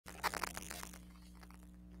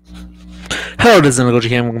Hello, this is SuperGodzilla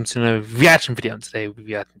here, and welcome to another reaction video. And today we're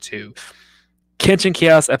reacting to Kenshin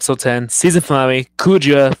Chaos Episode 10, Season Finale,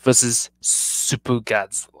 Kudajira vs.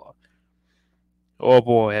 SuperGodzilla. Oh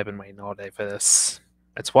boy, I've been waiting all day for this.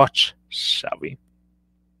 Let's watch, shall we?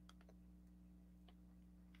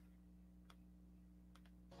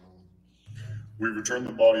 We returned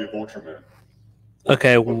the body of Ultraman.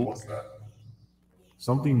 Okay, What was that?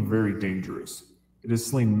 Something very dangerous. It has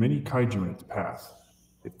slain many kaiju in its path.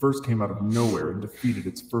 It first came out of nowhere and defeated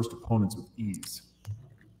its first opponents with ease.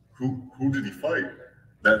 Who did he fight?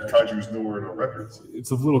 That kaiju is nowhere in our records.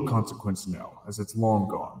 It's of little consequence now, as it's long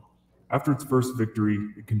gone. After its first victory,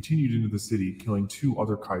 it continued into the city, killing 2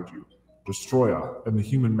 other kaiju, Destroya and the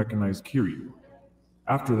human mechanized Kiryu.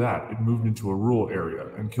 After that, it moved into a rural area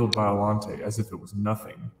and killed Violante as if it was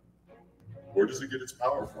nothing. Where does it get its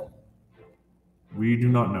power from? We do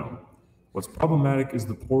not know. What's problematic is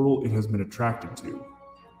the portal it has been attracted to.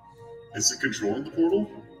 Is it controlling the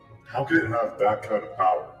portal? How can it have that kind of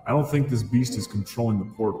power? I don't think this beast is controlling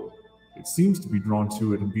the portal. It seems to be drawn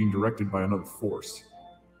to it and being directed by another force.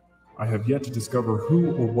 I have yet to discover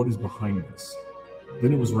who or what is behind this.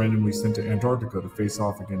 Then it was randomly sent to Antarctica to face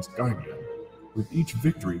off against Gigan. With each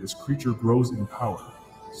victory, this creature grows in power,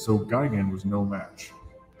 so Gigan was no match.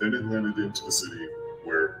 Then it landed into the city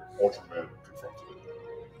where Ultraman confronted it.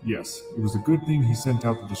 Yes, it was a good thing he sent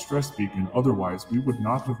out the distress beacon, otherwise we would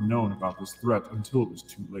not have known about this threat until it was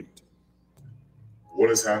too late. What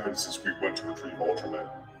has happened since we went to retrieve Ultraman?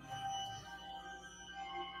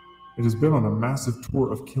 It has been on a massive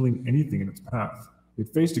tour of killing anything in its path.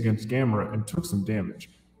 It faced against Gamera and took some damage,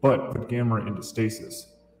 but put Gamera into stasis.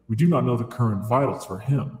 We do not know the current vitals for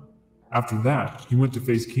him. After that, he went to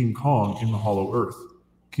face King Kong in the Hollow Earth.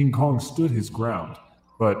 King Kong stood his ground,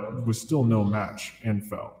 but was still no match and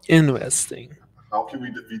fell. Interesting. How can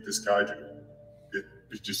we defeat this kaiju?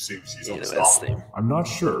 It just seems he's Interesting. unstoppable. I'm not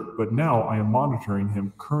sure, but now I am monitoring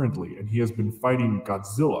him currently, and he has been fighting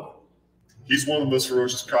Godzilla. He's one of the most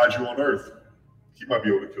ferocious kaiju on Earth. He might be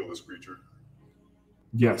able to kill this creature.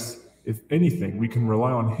 Yes, if anything, we can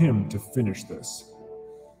rely on him to finish this.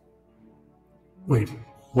 Wait,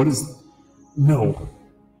 what is... No.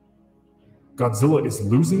 Godzilla is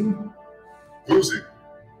losing? Losing?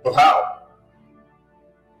 But how?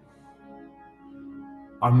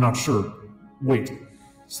 I'm not sure. Wait,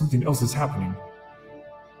 something else is happening.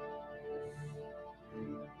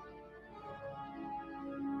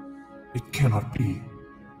 It cannot be.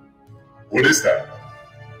 What is that?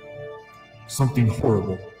 Something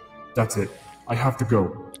horrible. That's it. I have to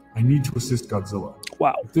go. I need to assist Godzilla.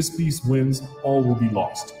 Wow. If this beast wins, all will be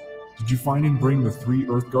lost. Did you find and bring the 3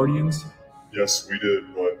 Earth Guardians? Yes, we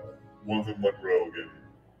did, but one of them went rogue and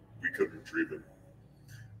we couldn't retrieve him.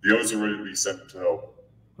 The others are ready to be sent to help.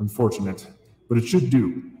 Unfortunate, but it should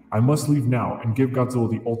do. I must leave now and give Godzilla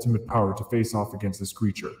the ultimate power to face off against this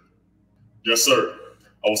creature. Yes, sir.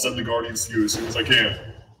 I will send the Guardians to you as soon as I can.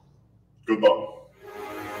 Good luck.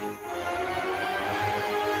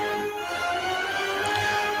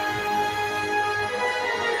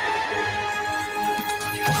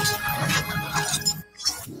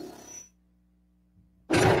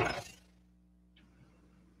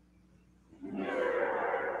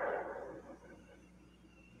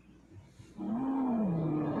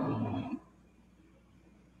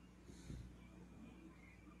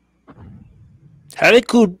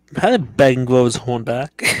 How did Ben grow his horn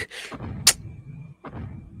back?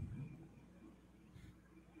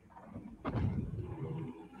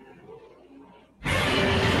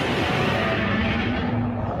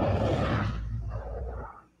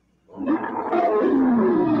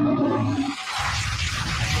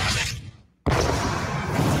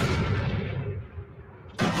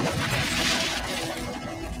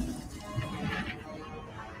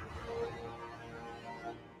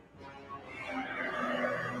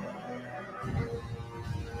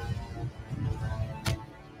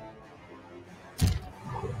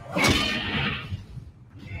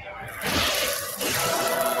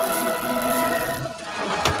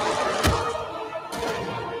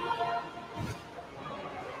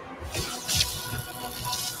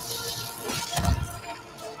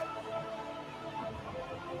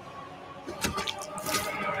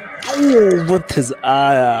 Oh, ripped his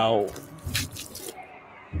eye out.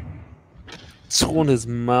 Torn his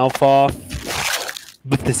mouth off.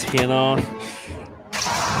 Ripped his hand off.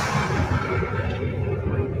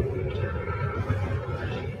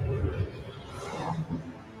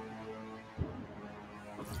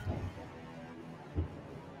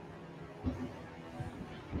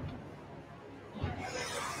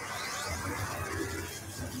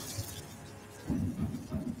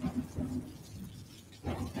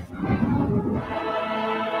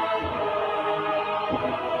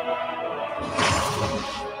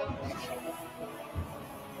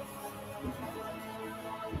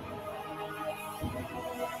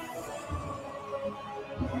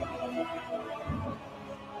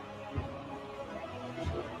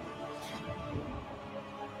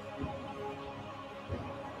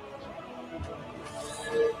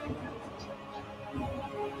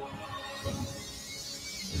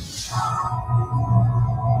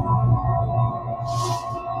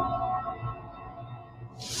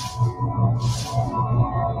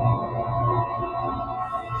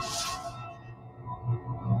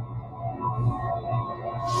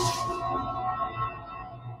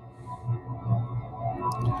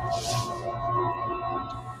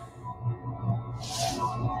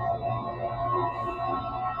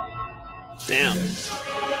 Damn.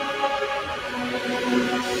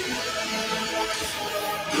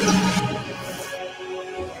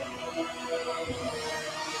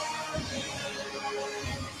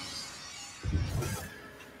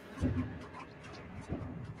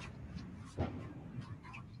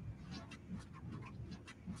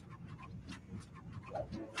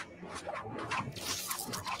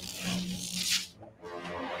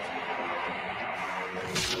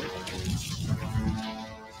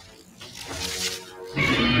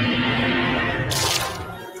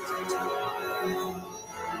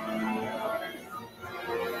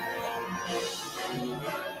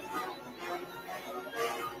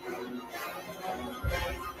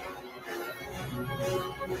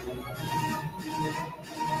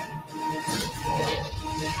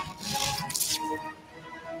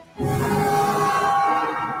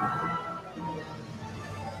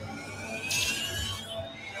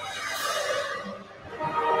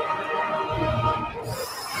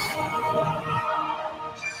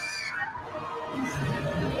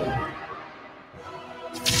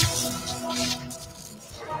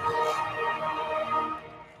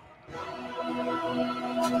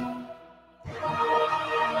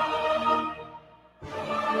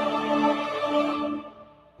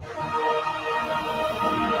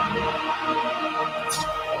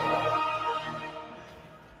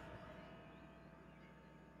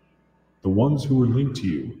 The ones who were linked to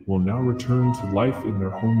you will now return to life in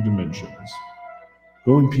their home dimensions.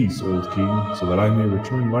 Go in peace, old king, so that I may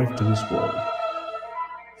return life to this world.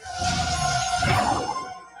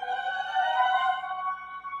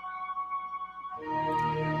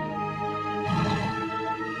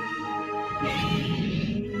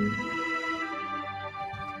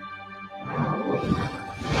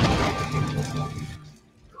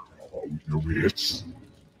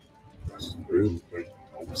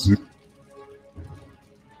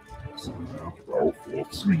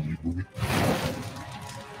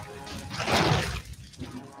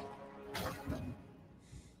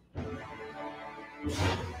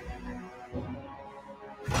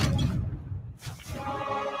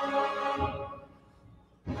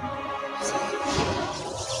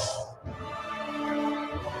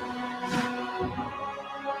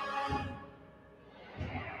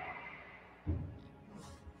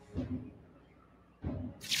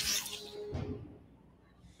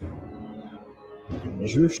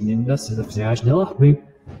 Жуешь, не даст это втяжный лохмы.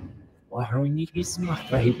 Лохруник и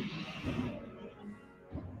смахай.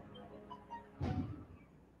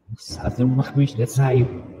 Садым лохмыш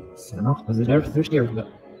лецаю. Сынок, позадар в тушнерга.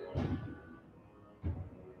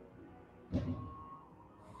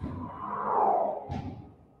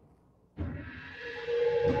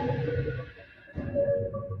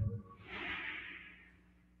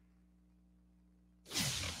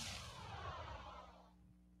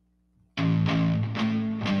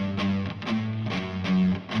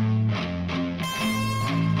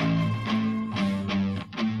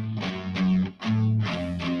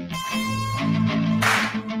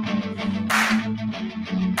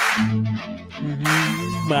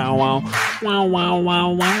 Wow, wow, wow, wow,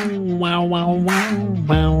 wow, wow, wow, wow,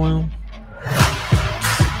 wow, wow.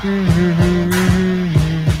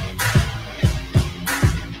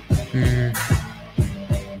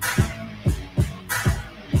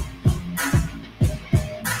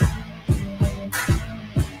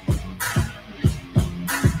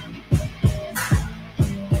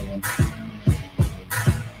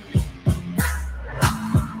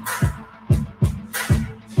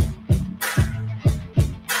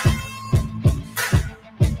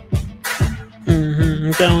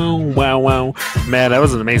 Wow, wow. Man, that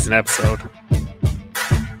was an amazing episode.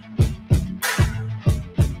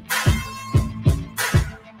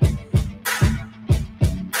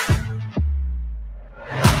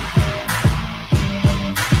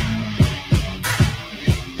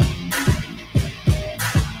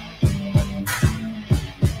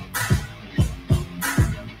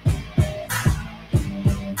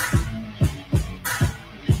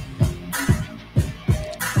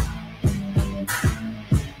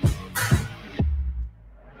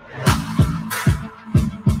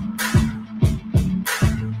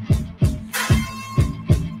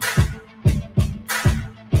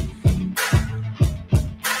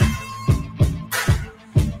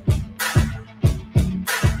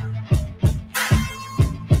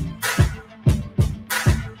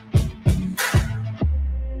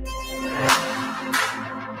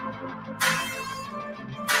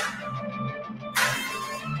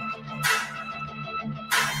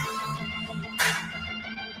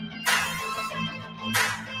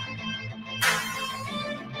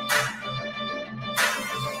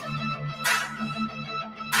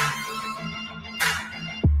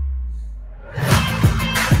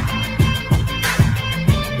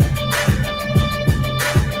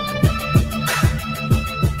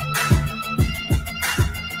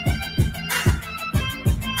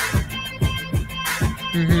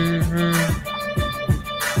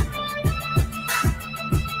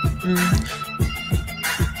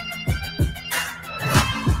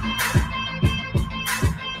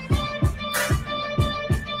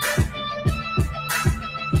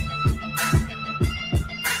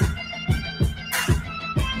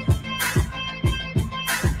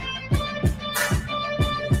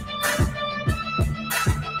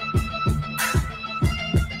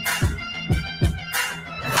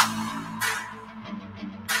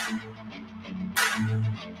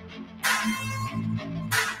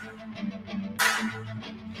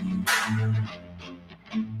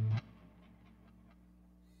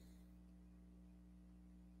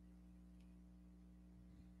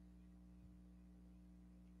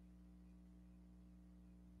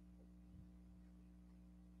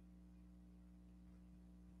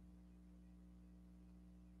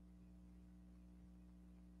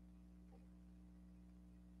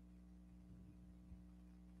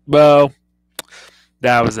 Well,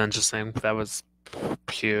 that was interesting. That was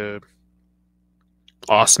pure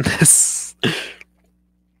awesomeness.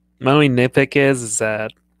 My only nitpick is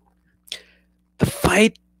that the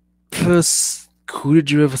fight for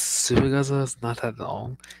Kudajira vs SuperGodzilla is not that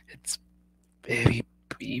long. It's very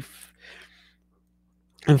brief.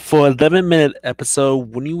 And for an 11-minute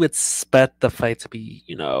episode, wouldn't you expect the fight to be,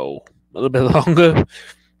 a little bit longer?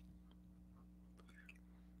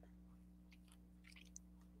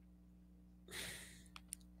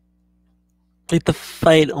 Like, the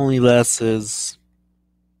fight only lasts the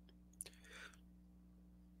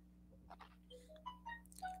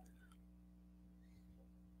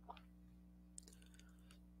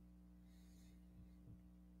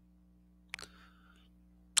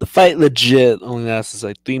fight legit only lasts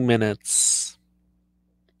like 3 minutes.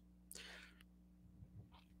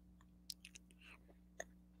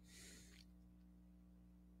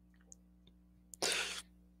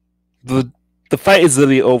 The fight is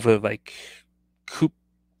literally over. Like,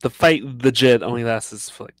 the fight legit only lasts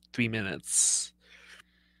for like 3 minutes,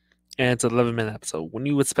 and it's an 11-minute episode. When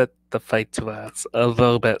you expect the fight to last a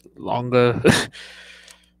little bit longer,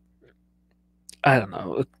 I don't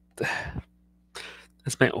know.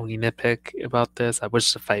 That's my only nitpick about this. I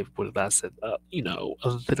wish the fight would have lasted, a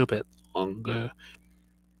little bit longer.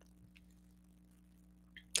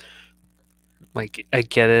 Like, I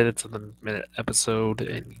get it; it's a 11-minute episode,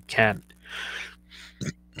 and you can't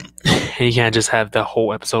just have the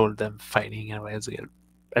whole episode of them fighting.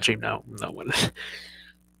 Actually, no.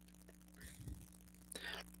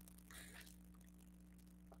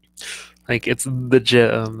 Like, it's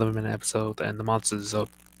legit a 11-minute episode, and the monsters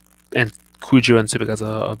and Kudajira and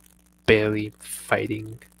SuperGodzilla are barely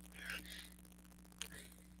fighting.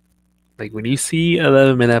 Like, when you see an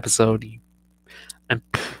 11-minute episode, I'm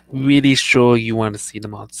pretty sure you want to see the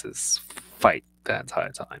monsters fight the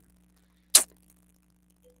entire time.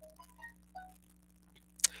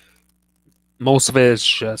 Most of it is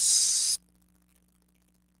just,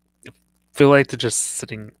 I feel like they're just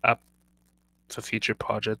setting up for future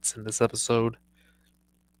projects in this episode.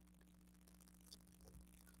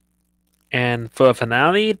 And for a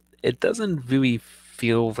finale, it doesn't really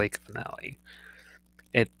feel like a finale.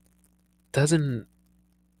 It doesn't.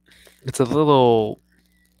 It's a little.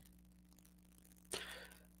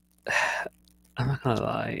 I'm not gonna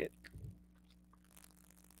lie.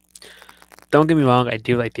 Don't get me wrong, I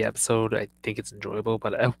do like the episode. I think it's enjoyable,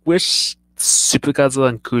 but I wish SuperGodzilla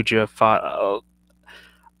and Kudajira fought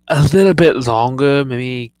a little bit longer.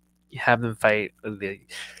 Maybe have them fight a little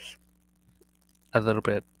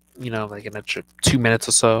bit, like an extra 2 minutes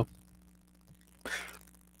or so.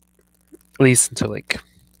 At least until, like,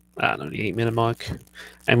 I don't know, the 8-minute mark.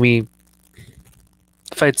 And the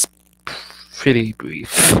fight's pretty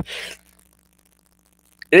brief.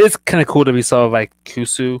 It is kind of cool that we saw, like,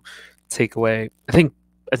 Kusu take away. I think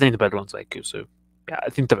the better one's like Kusu. Yeah, I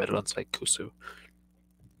think the better one's like Kusu.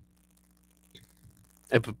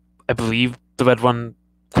 I believe the red one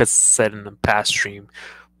Chris said in the past stream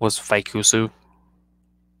was Vaikusu.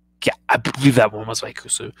 Yeah, I believe that one was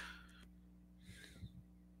Vaikusu.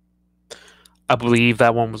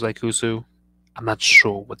 I'm not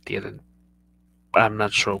sure what they're gonna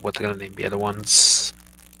name the other ones.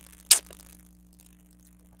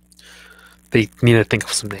 They need to think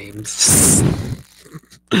of some names.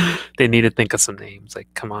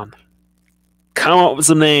 Like, come on. Come up with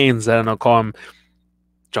some names. I don't know, call them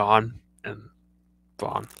John and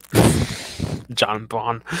Braun. John and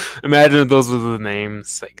Braun. Imagine if those were the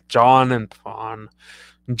names. Like, John and Braun.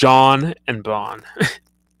 John and Braun.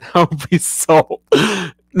 That would be so...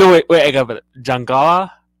 No, wait, I got it.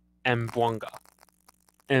 Jangala and Bwanga.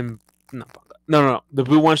 And... No. The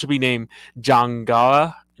blue one should be named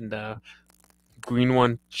Jangala, and the green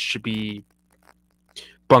one should be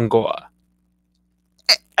Bungoa.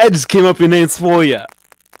 I just came up with names for you.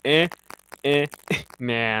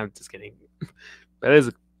 Nah, I'm just kidding. That is.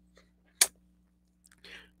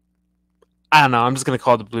 I don't know. I'm just gonna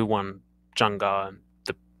call the blue one Junga and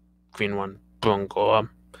the green one Bungoa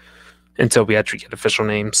until we actually get official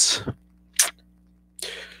names.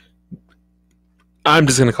 I'm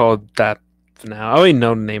just gonna call it that for now. I already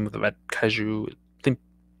know the name of the red kaiju. I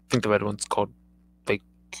think the red one's called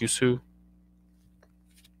Kyusu.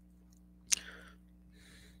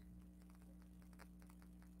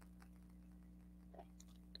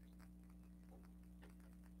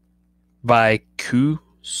 Kyusu.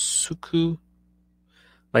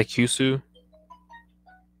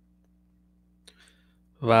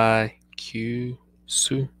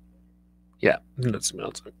 Kyusu. Yeah, that's me.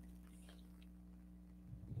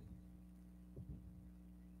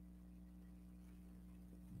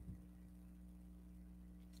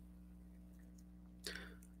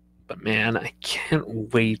 But man, I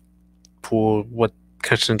can't wait for what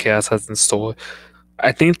Kenshin Chaos has in store.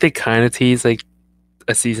 I think they kind of tease like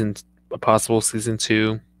a possible season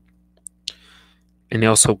 2, and they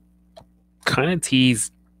also kind of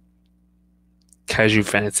tease Kaiju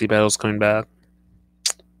Fantasy Battles coming back.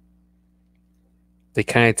 They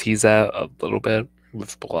kind of tease that a little bit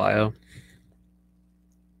with Belial.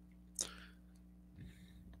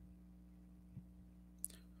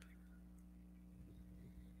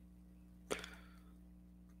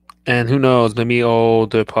 And who knows, maybe all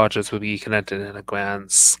the projects will be connected in a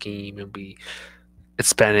grand scheme and be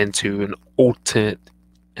expanded into an alternate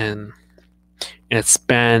and an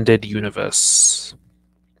expanded universe.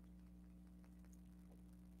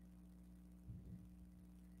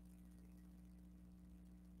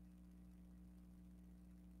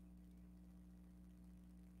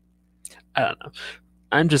 I don't know.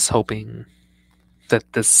 I'm just hoping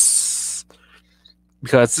that this,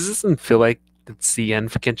 because this doesn't feel like it's the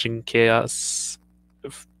end for Kenshin Chaos.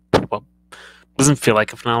 Well, doesn't feel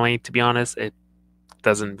like a finale, to be honest. It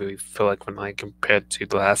doesn't really feel like a finale compared to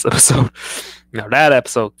the last episode. No, that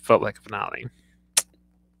episode felt like a finale.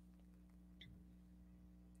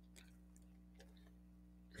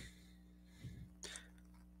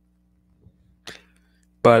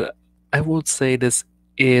 But I would say this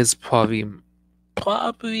is probably,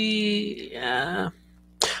 yeah.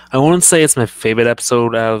 I wouldn't say it's my favorite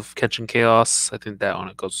episode of Kenshin Chaos. I think that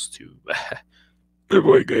honor goes to the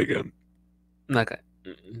boy guy again. Okay,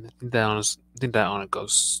 I think that honor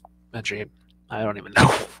goes actually. I don't even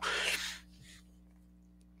know.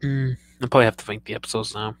 I'll probably have to rank the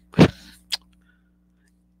episodes now.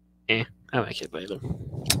 I like it later.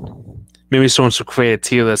 Maybe someone should create a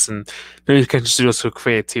tier list, and maybe Kenshin Studios should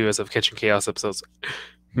create a tier list of Kenshin Chaos episodes.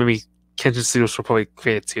 Maybe Kenshin Studios will probably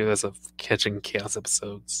create a tier list of Kenshin Chaos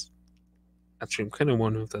episodes. Actually, I'm kind of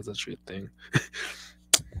wondering if that's actually a thing.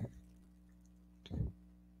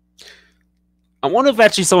 I wonder if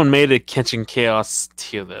actually someone made a Kenshin Chaos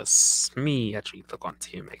tier list. Me actually look on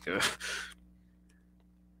Tier Maker.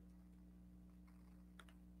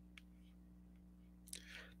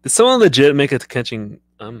 Did someone legit make a Kenshin?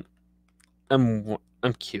 I'm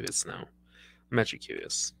curious now. I'm actually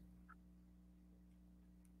curious.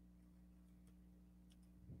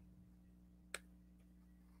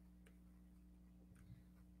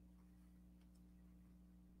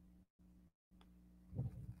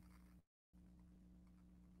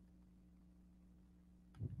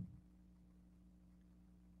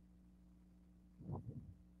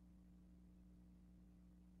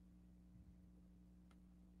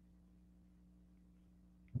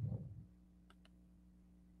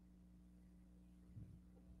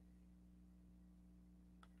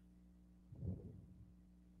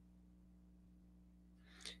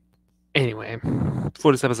 Anyway,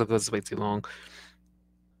 before this episode goes way too long,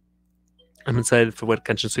 I'm excited for what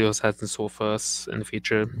Kenshin Studios has in store for us in the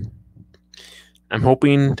future. I'm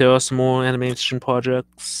hoping there are some more animation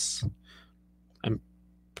projects. I'm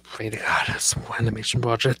praying to God there's some more animation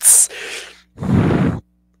projects.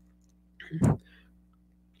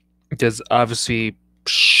 There's obviously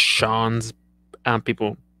Sean's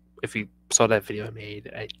people. If you saw that video I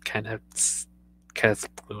made, I kind of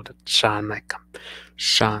exploded Sean, like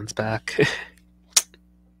Sean's back.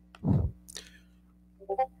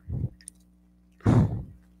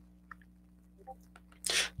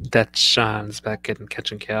 That Sean's back in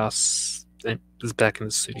Kenshin Chaos. Is back in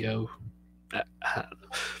the studio. I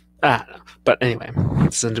don't know. But anyway,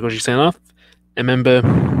 this is SuperGodzilla signing off. And remember,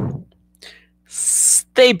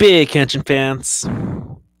 stay big, Kenshin fans.